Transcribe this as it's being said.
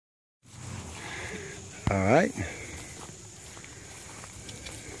All right.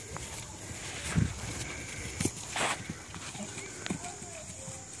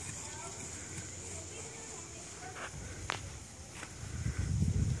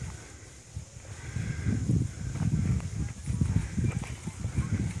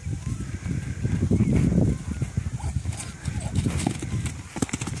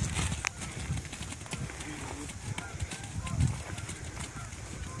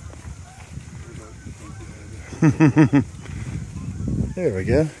 There we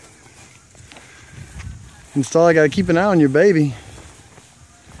go. Install, I gotta keep an eye on your baby.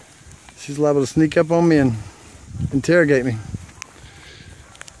 She's liable to sneak up on me and interrogate me.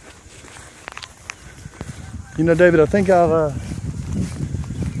 You know, David, I think I'll,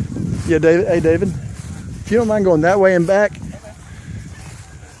 yeah, David, hey, David, if you don't mind going that way and back,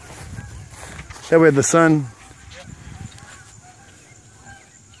 that way the sun.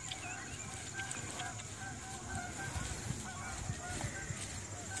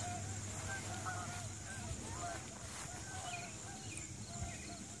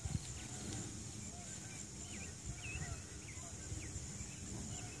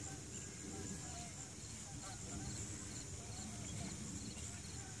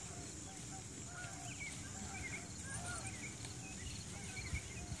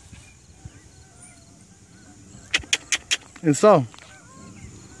 Install.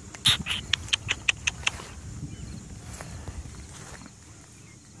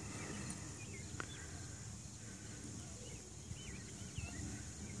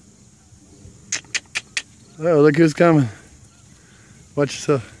 Oh, look who's coming. Watch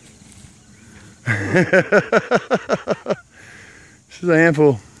yourself. She's a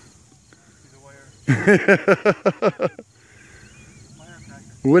handful.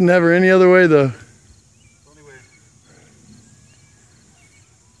 Wouldn't have her any other way though.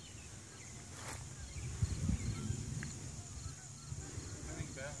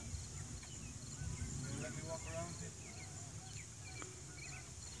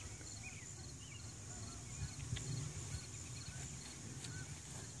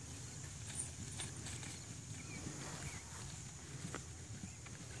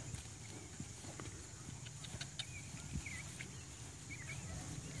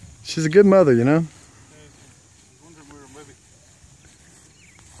 She's a good mother, you know.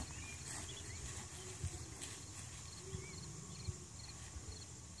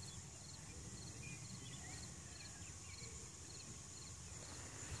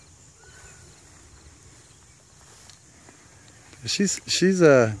 She's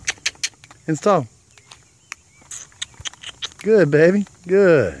install. Good, baby.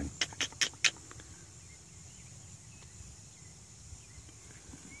 Good.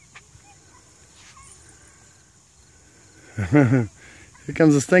 Here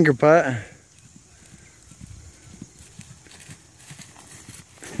comes the stinker pot.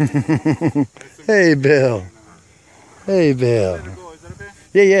 Hey, Belle. Hey, Belle.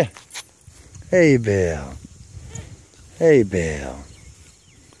 Yeah, yeah. Hey, Belle. Hey, Belle.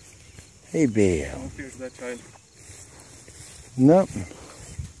 Hey, Belle. Here's that child. Nope.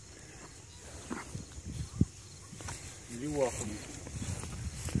 Will you walk with me?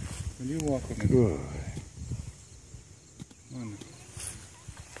 Will you walk with me? Good. Come on.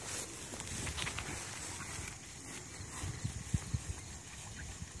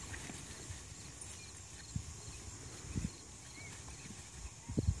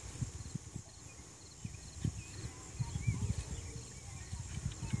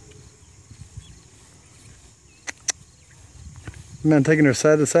 Man, taking her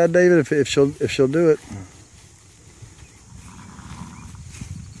side to side, David, if she'll do it.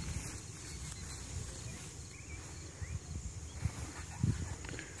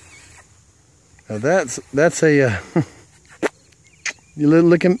 Now that's a you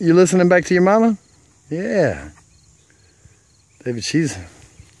listening back to your mama? Yeah. David, she's a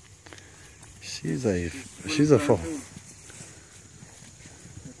fool.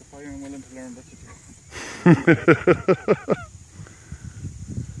 If I am willing to learn, that's it.